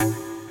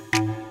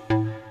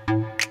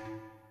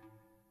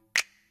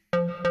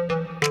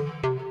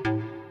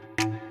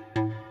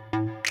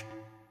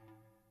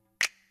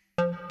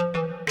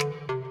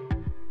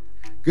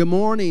Good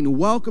morning.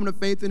 Welcome to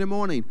Faith in the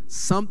Morning.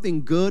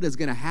 Something good is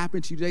going to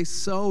happen to you today,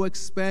 so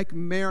expect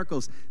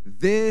miracles.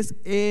 This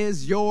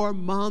is your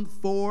month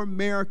for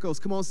miracles.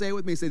 Come on, say it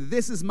with me. Say,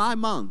 this is my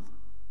month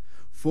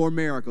for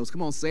miracles.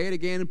 Come on, say it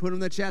again and put it in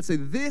the chat. Say,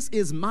 this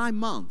is my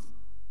month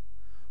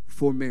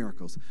for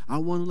miracles. I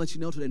want to let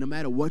you know today, no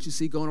matter what you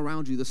see going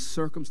around you, the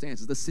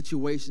circumstances, the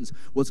situations,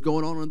 what's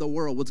going on in the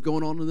world, what's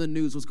going on in the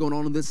news, what's going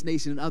on in this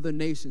nation and other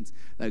nations,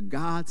 that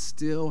God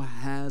still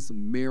has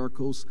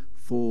miracles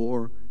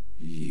for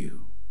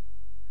you.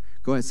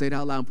 Go ahead, say it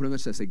out loud and put it in the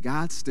chat. Say,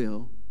 God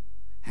still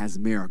has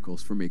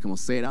miracles for me. Come on,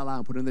 say it out loud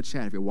and put it in the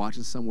chat. If you're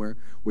watching somewhere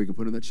where you can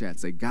put it in the chat,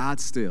 say, God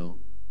still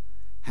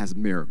has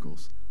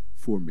miracles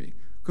for me.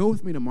 Go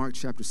with me to Mark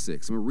chapter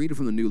 6. I'm going to read it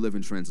from the New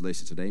Living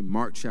Translation today.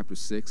 Mark chapter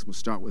 6. We'll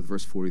start with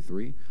verse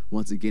 43.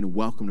 Once again,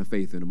 welcome to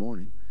Faith in the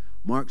Morning.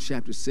 Mark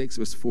chapter 6,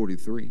 verse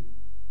 43.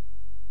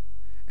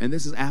 And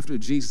this is after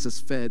Jesus has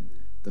fed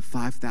the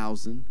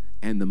 5,000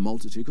 and the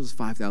multitude, because it's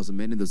 5,000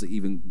 men, and there's an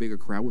even bigger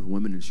crowd with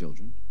women and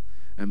children.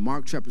 And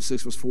Mark chapter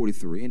 6, verse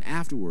 43, and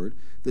afterward,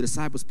 the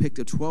disciples picked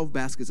up 12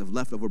 baskets of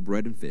leftover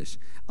bread and fish.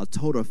 A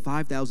total of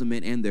 5,000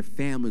 men and their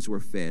families were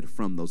fed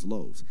from those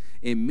loaves.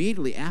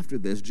 Immediately after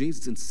this,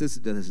 Jesus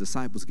insisted that his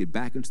disciples get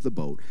back into the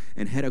boat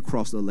and head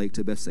across the lake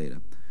to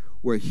Bethsaida,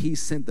 where he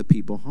sent the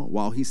people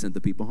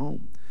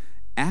home.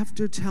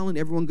 After telling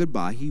everyone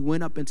goodbye, he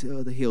went up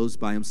into the hills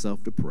by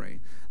himself to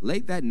pray.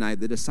 Late that night,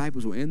 the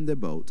disciples were in their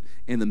boat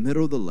in the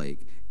middle of the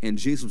lake, and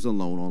Jesus was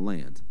alone on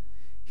land.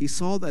 He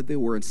saw that they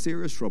were in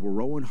serious trouble,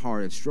 rowing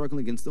hard and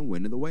struggling against the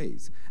wind and the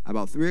waves.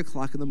 About 3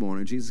 o'clock in the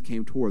morning, Jesus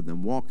came toward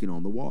them, walking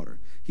on the water.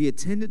 He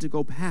intended to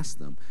go past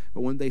them,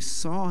 but when they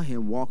saw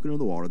him walking on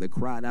the water, they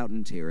cried out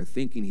in terror,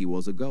 thinking he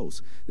was a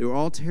ghost. They were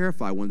all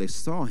terrified when they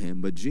saw him,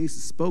 but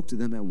Jesus spoke to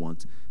them at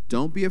once.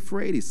 "Don't be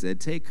afraid," he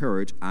said. "Take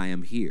courage, I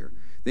am here."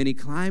 Then he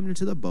climbed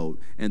into the boat,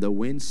 and the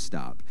wind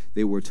stopped.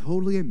 They were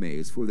totally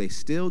amazed, for they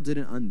still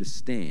didn't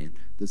understand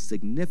the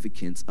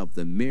significance of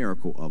the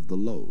miracle of the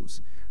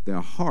loaves. Their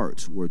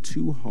hearts were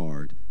too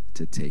hard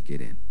to take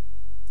it in.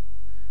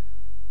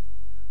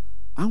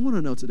 I want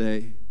to know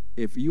today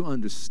if you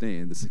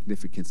understand the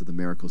significance of the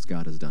miracles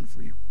God has done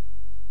for you.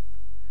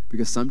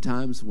 Because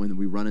sometimes when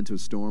we run into a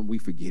storm, we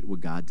forget what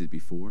God did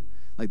before.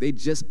 Like they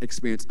just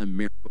experienced a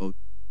miracle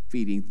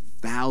feeding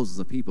thousands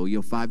of people.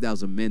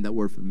 5,000 men. That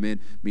word for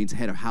men means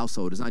head of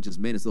household. It's not just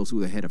men, it's those who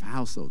are the head of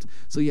households.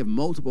 So you have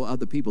multiple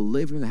other people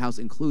living in the house,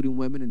 including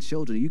women and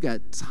children. You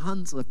got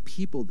tons of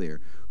people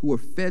there who are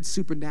fed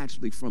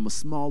supernaturally from a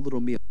small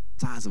little meal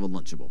the size of a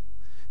Lunchable.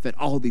 Fed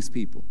all these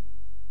people.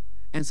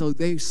 And so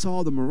they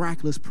saw the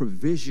miraculous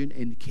provision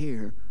and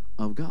care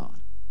of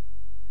God.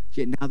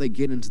 Yet now they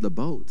get into the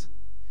boat,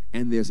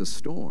 and there's a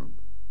storm,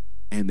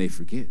 and they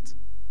forget.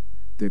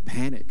 They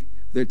panic.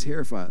 They're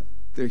terrified.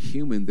 They're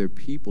human. They're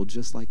people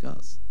just like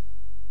us.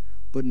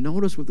 But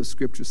notice what the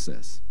scripture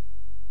says.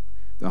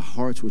 Their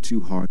hearts were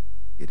too hard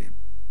to get in.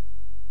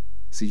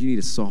 So you need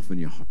to soften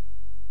your heart.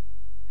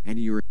 And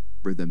you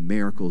remember the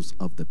miracles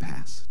of the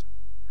past,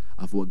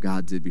 of what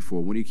God did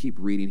before. When you keep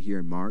reading here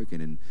in Mark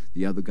and in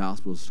the other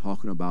Gospels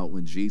talking about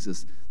when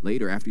Jesus,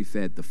 later after he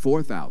fed the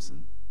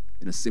 4,000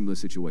 in a similar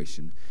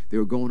situation, they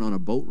were going on a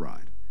boat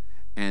ride.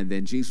 And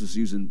then Jesus was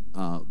using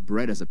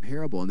bread as a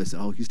parable. And they said,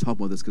 oh, he's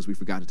talking about this because we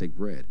forgot to take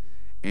bread.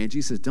 And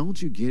Jesus says,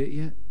 don't you get it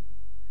yet?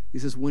 He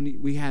says,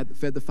 when we had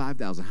fed the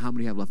 5,000, how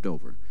many have left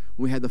over?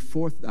 When we had the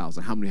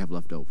 4,000, how many have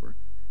left over?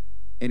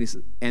 And he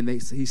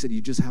said, you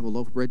just have a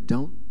loaf of bread?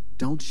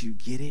 Don't you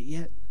get it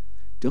yet?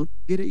 Don't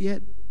you get it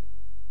yet?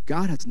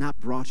 God has not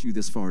brought you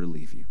this far to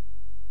leave you.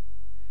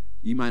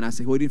 You might not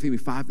say, well, he didn't feed me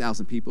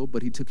 5,000 people,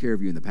 but he took care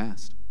of you in the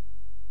past.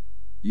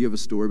 You have a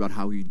story about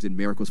how he did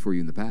miracles for you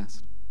in the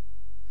past.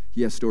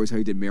 You have stories how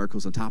he did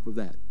miracles on top of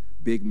that.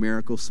 Big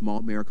miracles,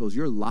 small miracles.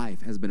 Your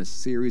life has been a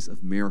series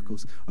of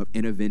miracles, of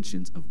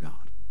interventions of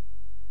God,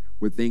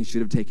 where things should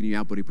have taken you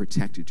out, but he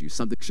protected you.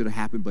 Something should have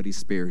happened, but he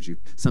spared you.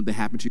 Something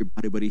happened to your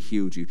body, but he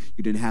healed you.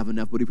 You didn't have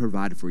enough, but he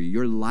provided for you.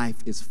 Your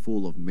life is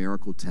full of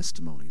miracle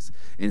testimonies,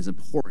 and it's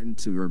important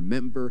to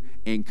remember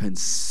and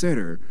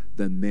consider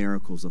the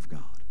miracles of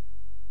God,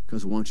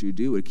 because once you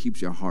do, it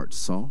keeps your heart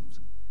soft,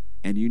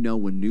 and you know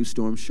when new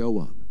storms show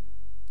up,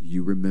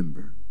 you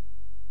remember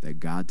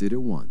that God did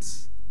it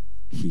once.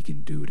 He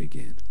can do it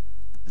again.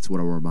 That's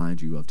what I'll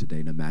remind you of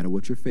today. No matter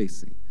what you're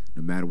facing,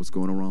 no matter what's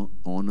going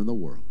on in the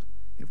world,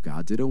 if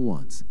God did it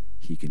once,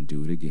 he can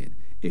do it again.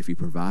 If he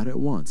provided it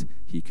once,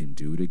 he can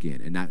do it again.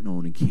 And not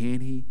only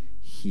can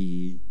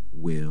he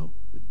will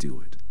do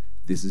it.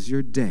 This is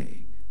your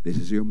day. This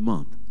is your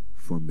month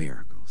for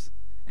miracles.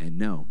 And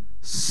know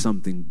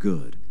something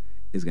good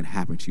is going to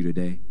happen to you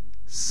today,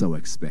 so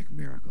expect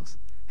miracles.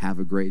 Have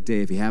a great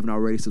day. If you haven't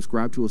already,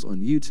 subscribe to us on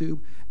YouTube,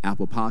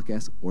 Apple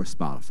Podcasts, or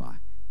Spotify.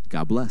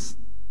 God bless.